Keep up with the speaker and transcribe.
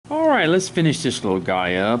right, let's finish this little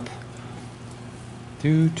guy up.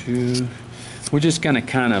 We're just gonna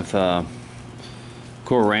kind of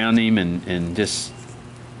go around him and just,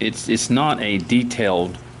 it's not a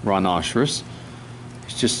detailed rhinoceros.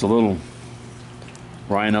 It's just a little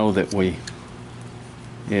rhino that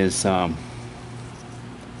is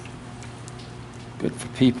good for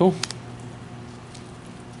people.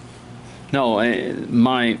 No,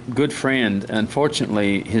 my good friend,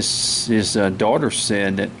 unfortunately, his daughter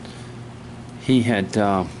said that he had,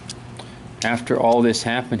 after all this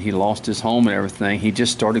happened, he lost his home and everything. He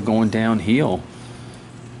just started going downhill.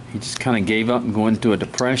 He just kind of gave up and going into a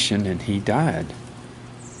depression, and he died.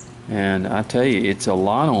 And I tell you, it's a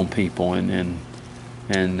lot on people, and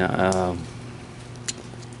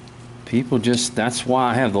people just, that's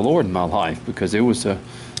why I have the Lord in my life, because there was a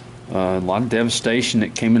lot of devastation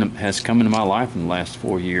that has come into my life in the last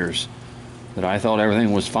 4 years, that I thought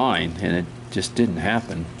everything was fine, and it just didn't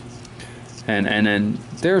happen. And then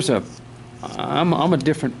I'm a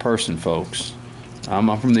different person, folks.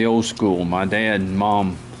 I'm from the old school. My dad and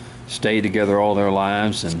mom stayed together all their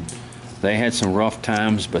lives, and they had some rough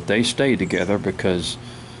times, but they stayed together because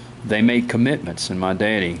they made commitments. And my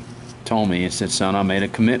daddy told me, he said, "Son, I made a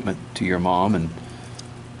commitment to your mom, and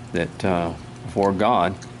that before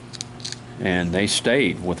God," and they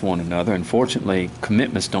stayed with one another. Unfortunately,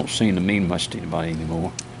 commitments don't seem to mean much to anybody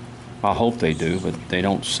anymore. I hope they do, but they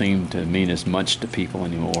don't seem to mean as much to people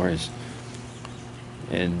anymore as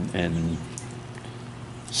and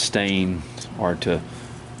staying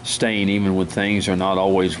even when things are not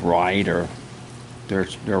always right, or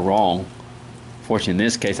they're wrong. Fortunately, in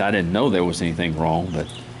this case, I didn't know there was anything wrong, but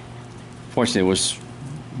fortunately,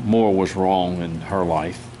 more was wrong in her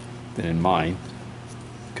life than in mine,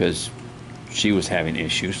 because she was having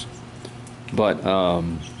issues. But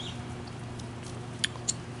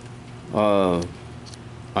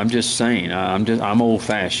I'm just saying, I'm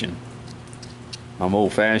old-fashioned. I'm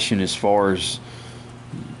old-fashioned as far as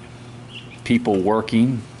people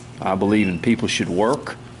working. I believe in people should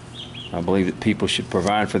work. I believe that people should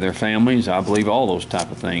provide for their families. I believe all those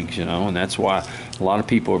type of things, and that's why a lot of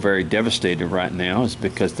people are very devastated right now, is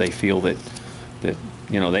because they feel that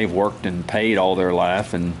they've worked and paid all their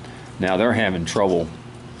life, and now they're having trouble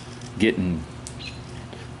getting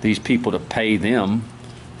these people to pay them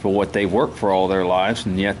for what they worked for all their lives,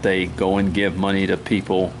 and yet they go and give money to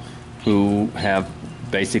people who have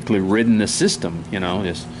basically ridden the system,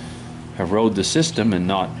 just have rode the system and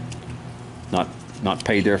not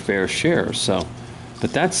paid their fair share. So,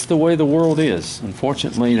 but that's the way the world is.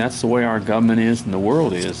 Unfortunately, that's the way our government is and the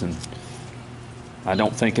world is, and I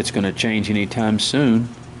don't think it's going to change anytime soon.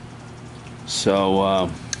 So,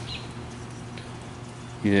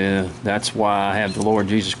 yeah, that's why I have the Lord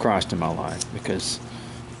Jesus Christ in my life, because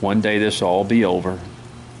one day this will all be over,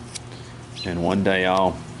 and one day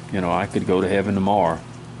I could go to heaven tomorrow,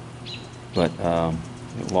 but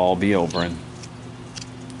it will all be over. And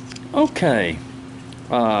okay,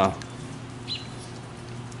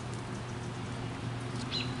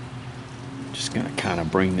 just gonna kind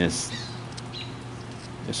of bring this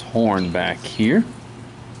horn back here.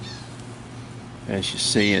 As you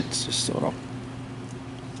see, it's just sort of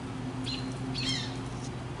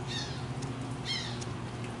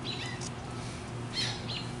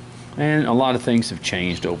and a lot of things have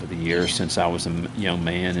changed over the years since I was a young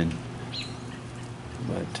man,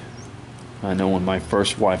 but I know when my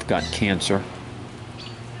first wife got cancer,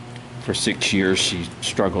 for 6 years she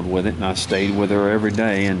struggled with it, and I stayed with her every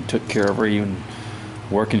day and took care of her, even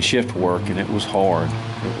working shift work, and it was hard.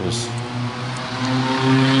 It was,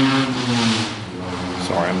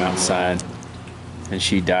 sorry, I'm outside, and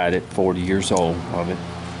she died at 40 years old of it.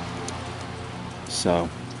 So,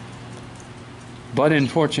 but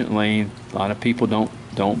unfortunately, a lot of people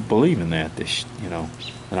don't believe in that.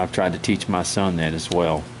 And I've tried to teach my son that as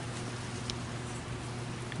well,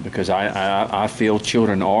 because I feel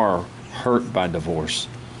children are hurt by divorce.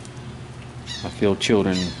 I feel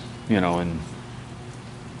children,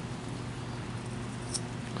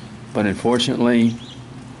 but unfortunately,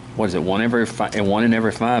 what is it? One in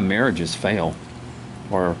every five marriages fail,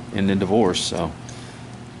 or in the divorce. So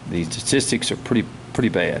the statistics are pretty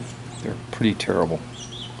bad. They're pretty terrible.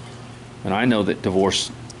 And I know that divorce,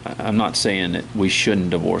 I'm not saying that we shouldn't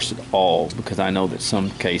divorce at all, because I know that some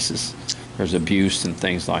cases there's abuse and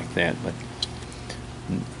things like that, but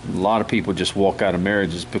a lot of people just walk out of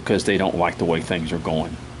marriages because they don't like the way things are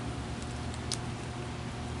going.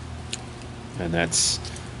 And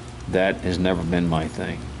that has never been my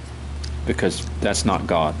thing, because that's not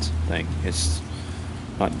God's thing. It's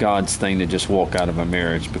not God's thing to just walk out of a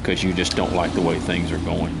marriage because you just don't like the way things are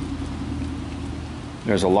going.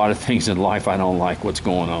 There's a lot of things in life I don't like what's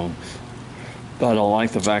going on. I don't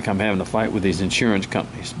like the fact I'm having to fight with these insurance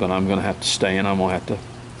companies, but I'm going to have to stay and I'm going to have to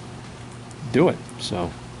do it.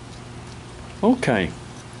 So, okay.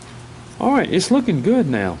 All right, it's looking good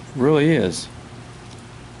now. Really is.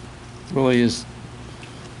 Really is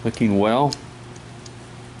looking well.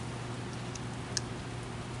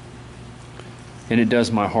 And it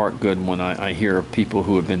does my heart good when I hear of people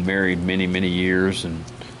who have been married many, many years. And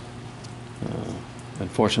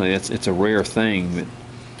unfortunately, it's a rare thing. That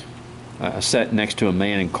I sat next to a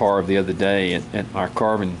man and carved the other day at our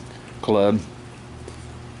carving club.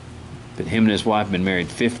 But him and his wife have been married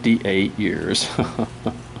 58 years.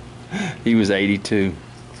 He was 82.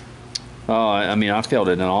 Oh, I mean, I felt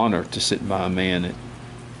it an honor to sit by a man that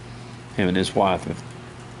him and his wife have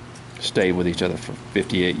stayed with each other for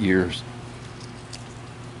 58 years.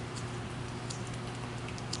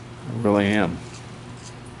 I really am.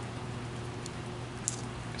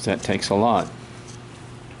 Because that takes a lot.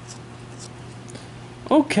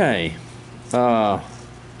 Okay. I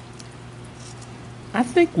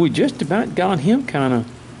think we just about got him kind of.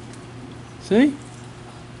 See?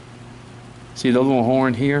 See the little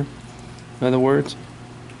horn here? In other words?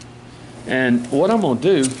 And what I'm going to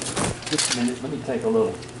do, just a minute, let me take a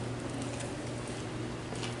little.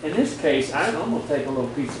 In this case, I'm going to take a little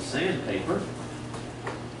piece of sandpaper.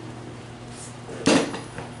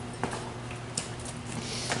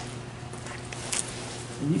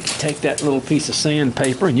 And you can take that little piece of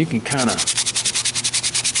sandpaper and you can kind of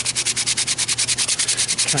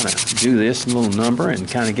do this little number and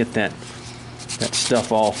kind of get that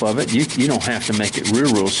stuff off of it. You don't have to make it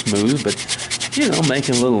real smooth, but you know, make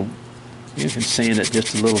a little. You can sand it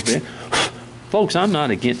just a little bit. Folks, I'm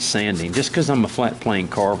not against sanding. Just because I'm a flat plane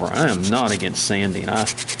carver, I am not against sanding.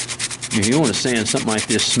 If you want to sand something like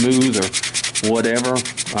this smooth or whatever,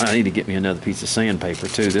 I need to get me another piece of sandpaper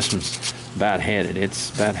too. This one's about had it. It's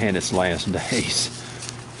about had its last days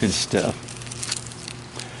and stuff.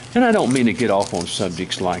 And I don't mean to get off on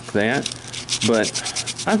subjects like that, but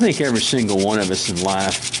I think every single one of us in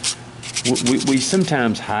life, we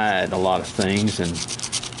sometimes hide a lot of things,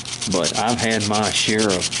 but I've had my share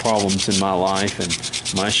of problems in my life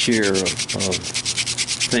and my share of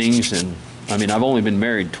things. And I mean, I've only been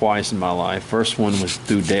married twice in my life. First one was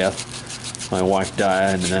through death. My wife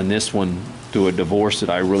died, and then this one through a divorce that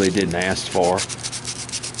I really didn't ask for.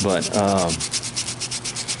 But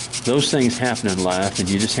those things happen in life, and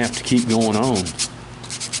you just have to keep going on.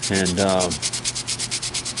 And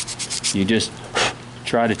you just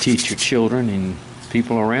try to teach your children and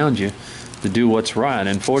people around you to do what's right.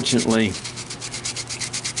 Unfortunately,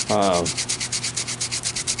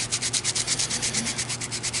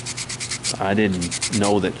 I didn't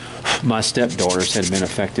know that my stepdaughters had been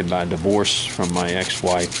affected by divorce from my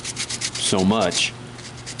ex-wife so much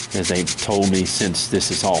as they've told me since this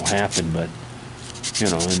has all happened. But you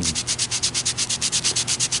know, and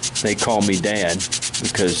they call me dad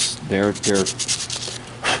because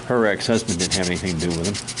her ex-husband didn't have anything to do with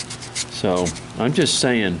them. So I'm just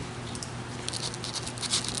saying,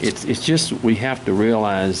 it's just, we have to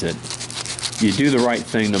realize that you do the right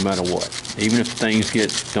thing no matter what. Even if things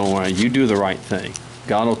don't right, you do the right thing.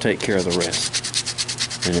 God will take care of the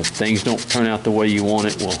rest. And if things don't turn out the way you want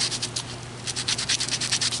it, well,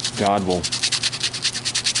 God will.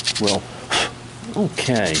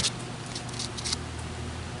 Okay.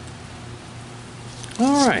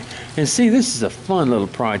 All right. And see, this is a fun little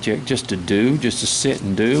project just to sit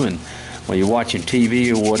and do, and while you're watching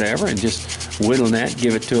TV or whatever, and just whittle that,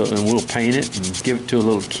 give it to it, and we'll paint it and give it to a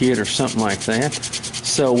little kid or something like that.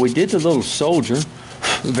 So we did the little soldier,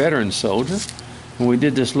 veteran soldier, and we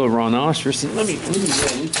did this little rhinoceros. And let me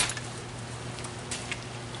ready.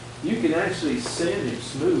 You can actually sand it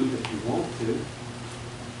smooth if you want to.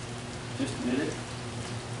 Just a minute.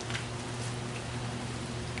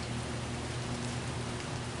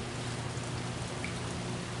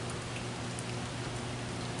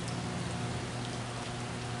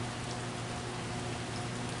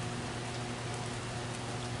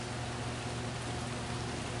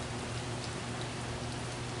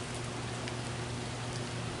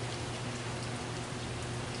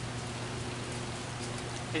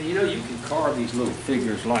 And you know, you can carve these little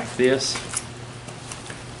figures like this,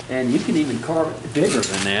 and you can even carve it bigger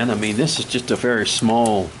than that. I mean, this is just a very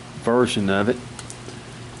small version of it.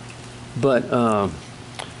 But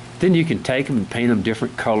then you can take them and paint them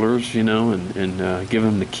different colors, you know, and give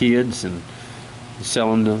them to kids and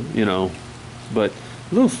sell them to, you know. But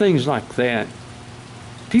little things like that,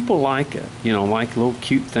 people like it, you know, like little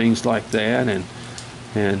cute things like that.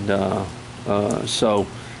 And so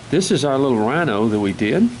this is our little rhino that we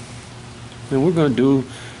did. And we're going to do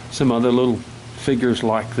some other little figures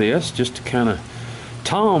like this, just to kind of.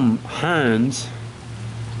 Tom Hines,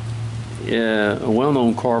 a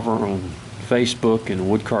well-known carver on Facebook and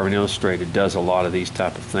Wood Carving Illustrated, does a lot of these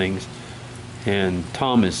type of things. And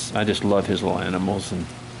Tom is, I just love his little animals, and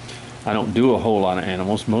I don't do a whole lot of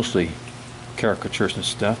animals, mostly caricatures and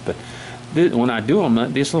stuff, but when I do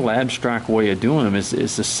them, this little abstract way of doing them is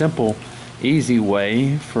a simple, easy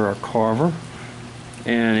way for a carver,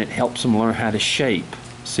 and it helps them learn how to shape.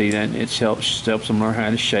 See that? It helps them learn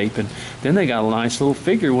how to shape, and then they got a nice little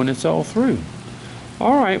figure when it's all through.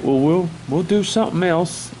 All right, well we'll do something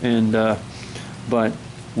else, and but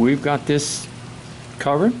we've got this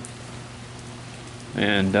covered,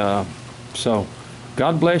 and so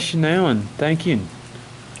God bless you now, and thank you, and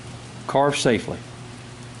carve safely.